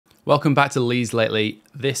Welcome back to Leeds Lately.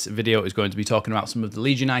 This video is going to be talking about some of the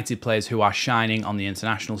Leeds United players who are shining on the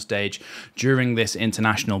international stage during this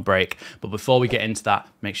international break. But before we get into that,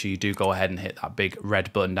 make sure you do go ahead and hit that big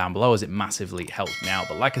red button down below, as it massively helps me out.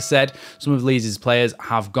 But like I said, some of Leeds' players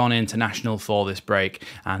have gone international for this break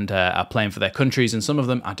and are playing for their countries, and some of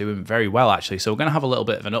them are doing very well actually. So we're going to have a little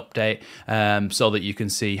bit of an update so that you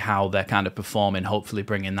can see how they're kind of performing, hopefully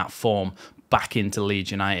bringing that form back into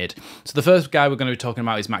Leeds United. So the first guy we're going to be talking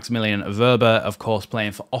about is Maximilian Verba, of course,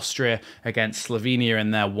 playing for Austria against Slovenia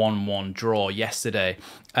in their 1-1 draw yesterday.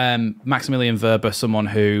 Maximilian Verba, someone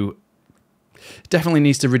who definitely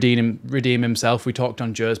needs to redeem himself. We talked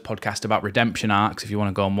on Jer's podcast about redemption arcs, if you want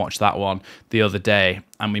to go and watch that one, the other day,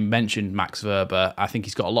 and we mentioned Max Verba. I think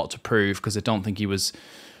he's got a lot to prove, because I don't think he's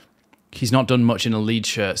not done much in a Leeds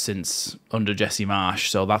shirt since under Jesse Marsh,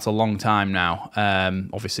 so that's a long time now.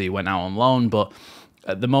 Obviously, he went out on loan, but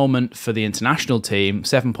at the moment for the international team,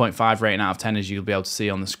 7.5 rating out of 10, as you'll be able to see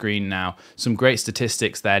on the screen now. Some great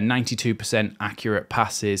statistics there, 92% accurate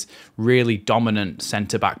passes, really dominant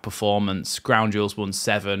centre-back performance. Ground duels won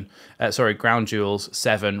 7,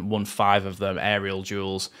 won 5 of them. Aerial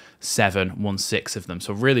duels, 7, won 6 of them.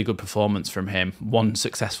 So really good performance from him. One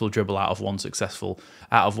successful dribble out of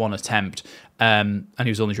one attempt. And he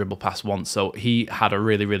was only dribbled past once, so he had a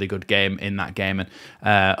really, really good game in that game,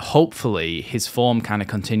 and hopefully his form kind of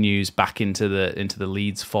continues back into the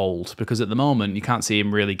Leeds fold, because at the moment you can't see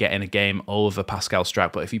him really getting a game over Pascal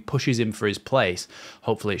Struijk, but if he pushes him for his place,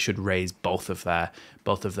 hopefully it should raise both of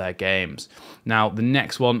their games. Now, the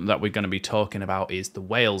next one that we're going to be talking about is the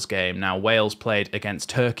Wales game. Now, Wales played against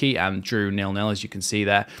Turkey and drew 0-0, as you can see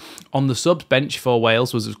there. On the subs bench for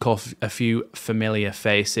Wales was, of course, a few familiar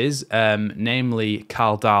faces, namely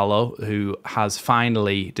Carl Darlow, who has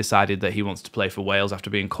finally decided that he wants to play for Wales after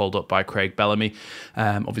being called up by Craig Bellamy.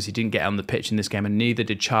 Obviously didn't get on the pitch in this game, and neither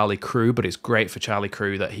did Charlie Crew, but it's great for Charlie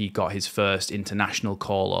Crew that he got his first international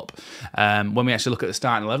call-up. When we actually look at the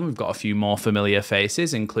starting 11, we've got a few more familiar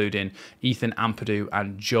faces, including Ethan Ampadu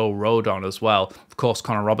and Joe Rodon as well. Of course,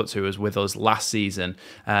 Connor Roberts, who was with us last season.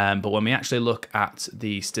 But when we actually look at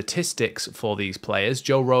the statistics for these players,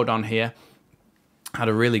 Joe Rodon here had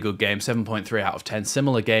a really good game, 7.3 out of 10.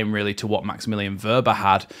 Similar game, really, to what Maximilian Verba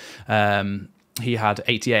had. He had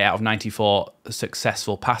 88 out of 94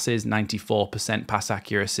 successful passes, 94% pass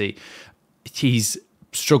accuracy. He's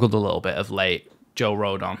struggled a little bit of late, Joe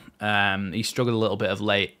Rodon. He struggled a little bit of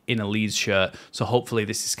late in a Leeds shirt, so hopefully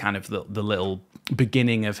this is kind of the little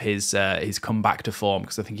beginning of his comeback to form,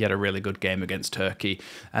 because I think he had a really good game against Turkey.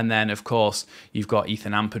 And then, of course, you've got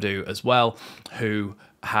Ethan Ampadu as well, who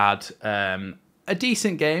had a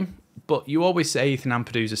decent game, but you always say Ethan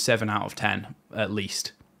Ampadu's a 7 out of 10 at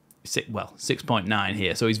least. 6.9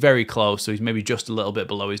 here, so he's very close, so he's maybe just a little bit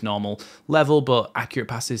below his normal level, but accurate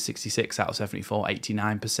passes 66 out of 74,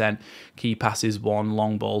 89%, key passes 1,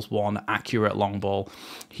 long balls 1, accurate long ball.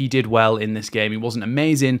 He did well in this game. He wasn't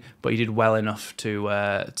amazing, but he did well enough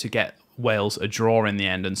to get Wales a draw in the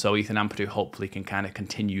end, and so Ethan Ampadu hopefully can kind of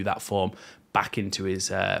continue that form back into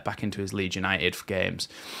his Leeds United games.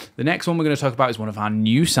 The next one we're going to talk about is one of our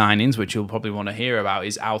new signings, which you'll probably want to hear about,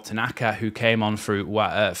 is Al Tanaka, who came on for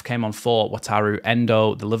Wataru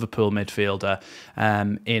Endo, the Liverpool midfielder,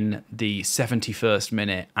 in the 71st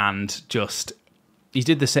minute, and he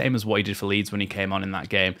did the same as what he did for Leeds when he came on in that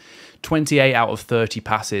game. 28 out of 30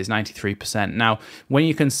 passes, 93%. Now, when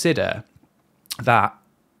you consider that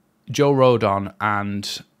Joe Rodon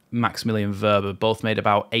and Maximilian Verba both made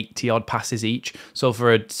about 80-odd passes each. So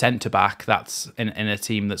for a centre-back, that's in a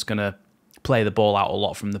team that's going to play the ball out a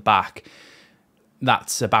lot from the back,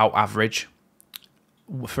 that's about average.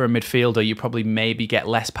 For a midfielder, you probably maybe get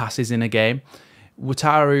less passes in a game.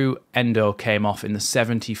 Wataru Endo came off in the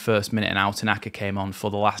 71st minute, and Al Tanaka came on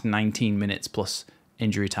for the last 19 minutes plus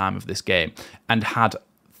injury time of this game, and had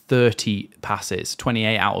 30 passes,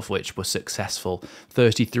 28 out of which were successful,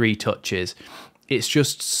 33 touches. It's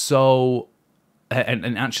just so,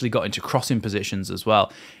 and actually got into crossing positions as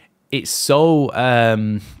well. It's so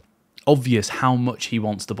obvious how much he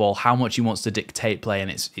wants the ball, how much he wants to dictate play,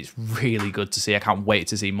 and it's really good to see. I can't wait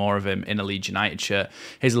to see more of him in a Leeds United shirt.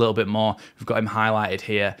 Here's a little bit more. We've got him highlighted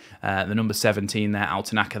here, the number 17 there, Al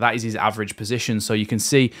Tanaka. That is his average position. So you can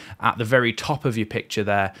see at the very top of your picture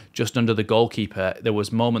there, just under the goalkeeper, there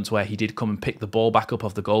was moments where he did come and pick the ball back up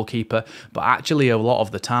off the goalkeeper, but actually a lot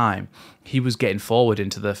of the time, he was getting forward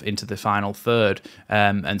into the final third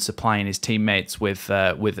and supplying his teammates with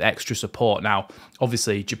extra support. Now,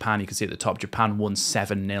 obviously, Japan, you can see at the top, Japan won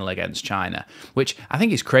 7-0 against China, which I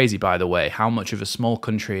think is crazy, by the way, how much of a small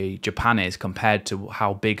country Japan is compared to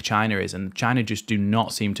how big China is. And China just do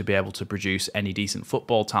not seem to be able to produce any decent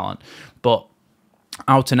football talent. But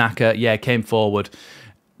Tanaka, yeah, came forward,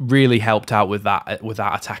 really helped out with that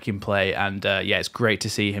attacking play, and yeah, it's great to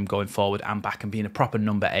see him going forward and back and being a proper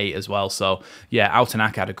number 8 as well. So yeah,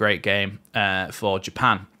 Tanaka had a great game for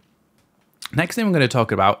Japan. Next thing I'm going to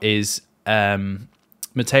talk about is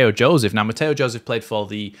Mateo Joseph. Now, Mateo Joseph played for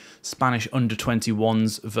the Spanish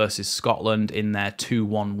under-21s versus Scotland in their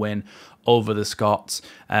 2-1 win over the Scots.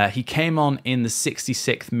 He came on in the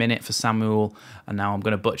 66th minute for Samuel, and now I'm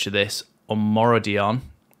going to butcher this, Omorodion.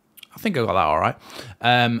 I think I got that all right.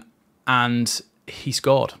 And he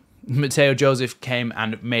scored. Mateo Joseph came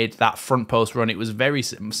and made that front post run. It was very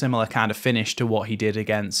similar kind of finish to what he did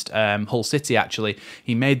against Hull City, actually.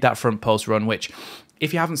 He made that front post run, which,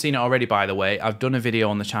 if you haven't seen it already, by the way, I've done a video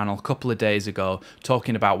on the channel a couple of days ago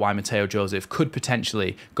talking about why Mateo Joseph could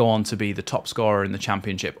potentially go on to be the top scorer in the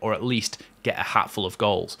Championship, or at least get a hatful of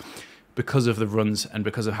goals, because of the runs and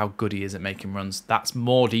because of how good he is at making runs. That's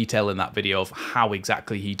more detail in that video of how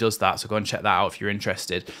exactly he does that, so go and check that out if you're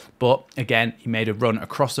interested. But again, he made a run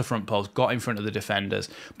across the front post, got in front of the defenders,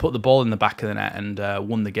 put the ball in the back of the net, and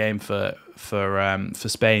won the game for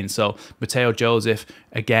Spain. So Mateo Joseph,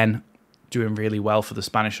 again, doing really well for the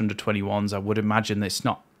Spanish under-21s. I would imagine it's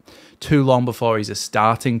not too long before he's a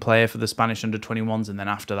starting player for the Spanish under-21s, and then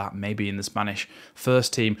after that maybe in the Spanish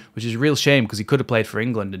first team, which is a real shame because he could have played for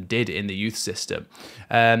England and did in the youth system.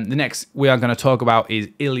 The next we are going to talk about is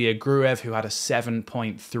Ilya Gruev, who had a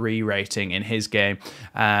 7.3 rating in his game,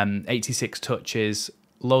 86 touches,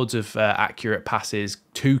 loads of accurate passes,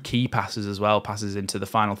 2 key passes as well, passes into the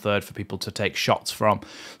final third for people to take shots from.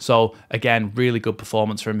 So again, really good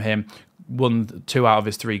performance from him. Won 2 out of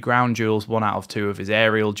his 3 ground duels, 1 out of 2 of his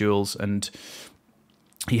aerial duels, and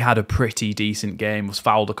he had a pretty decent game, was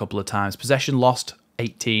fouled a couple of times. Possession lost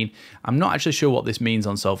 18. I'm not actually sure what this means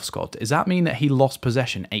on SofaScore. Does that mean that he lost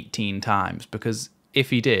possession 18 times? Because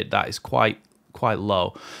if he did, that is quite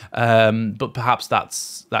low. But perhaps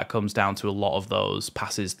that comes down to a lot of those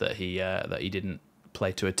passes that he didn't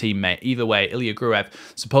play to a teammate. Either way, Ilya Gruev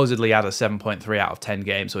supposedly had a 7.3 out of 10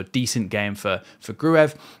 game, so a decent game for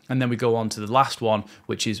Gruev. And then we go on to the last one,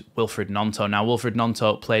 which is Wilfried Gnonto. Now, Wilfried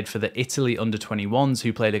Gnonto played for the Italy under-21s,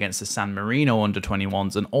 who played against the San Marino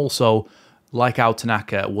under-21s, and also, like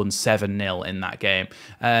Tanaka, won 7-0 in that game.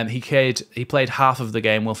 He played half of the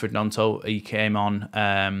game, Wilfried Gnonto. He came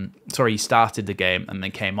on, he started the game and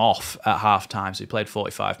then came off at half-time, so he played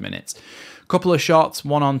 45 minutes. Couple of shots,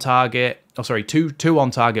 1 on target. Oh, sorry, two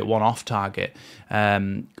on target, 1 off target.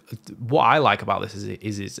 What I like about this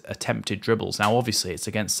is his attempted dribbles. Now, obviously, it's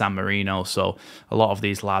against San Marino, so a lot of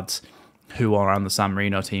these lads who are on the San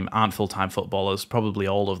Marino team aren't full-time footballers. Probably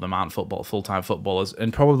all of them aren't full-time footballers.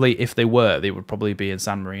 And probably if they were, they would probably be in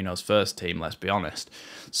San Marino's first team, let's be honest.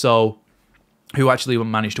 So, who actually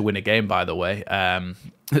managed to win a game, by the way.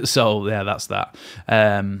 So, yeah, that's that.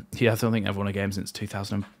 Yeah, I don't think they've won a game since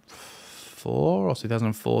 2004 or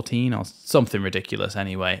 2014 or something ridiculous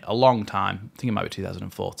anyway. A long time. I think it might be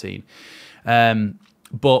 2014. But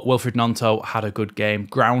Wilfried Gnonto had a good game.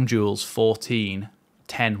 Ground duels, 14.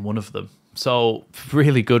 10, one of them. So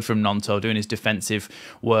really good from Gnonto, doing his defensive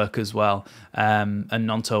work as well. And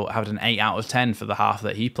Gnonto had an 8 out of 10 for the half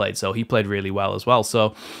that he played, so he played really well as well.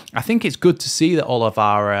 So I think it's good to see that all of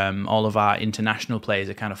our international players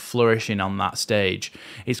are kind of flourishing on that stage.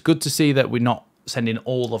 It's good to see that we're not sending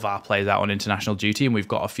all of our players out on international duty, and we've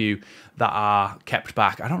got a few that are kept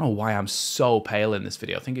back. I don't know why I'm so pale in this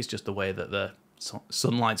video. I think it's just the way that the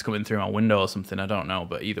sunlight's coming through my window or something. I don't know,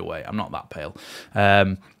 but either way, I'm not that pale.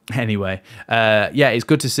 Anyway, yeah, it's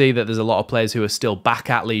good to see that there's a lot of players who are still back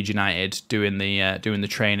at Leeds United doing the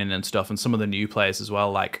training and stuff, and some of the new players as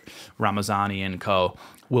well, like Ramazani and co,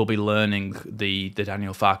 will be learning the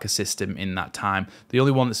Daniel Farke system in that time. The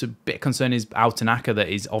only one that's a bit concerned is Tanaka, that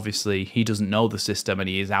is obviously he doesn't know the system and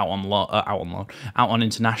he is out on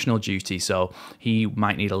international duty, so he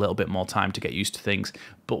might need a little bit more time to get used to things.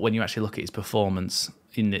 But when you actually look at his performance,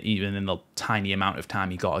 even in the tiny amount of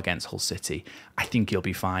time he got against Hull City, I think he'll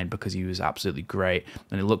be fine because he was absolutely great,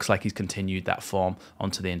 and it looks like he's continued that form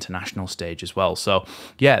onto the international stage as well. So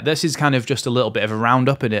yeah, this is kind of just a little bit of a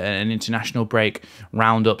roundup and an international break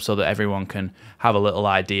roundup, so that everyone can have a little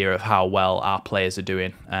idea of how well our players are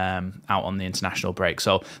doing out on the international break.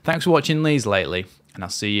 So thanks for watching Leeds Lately, and I'll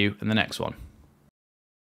see you in the next one.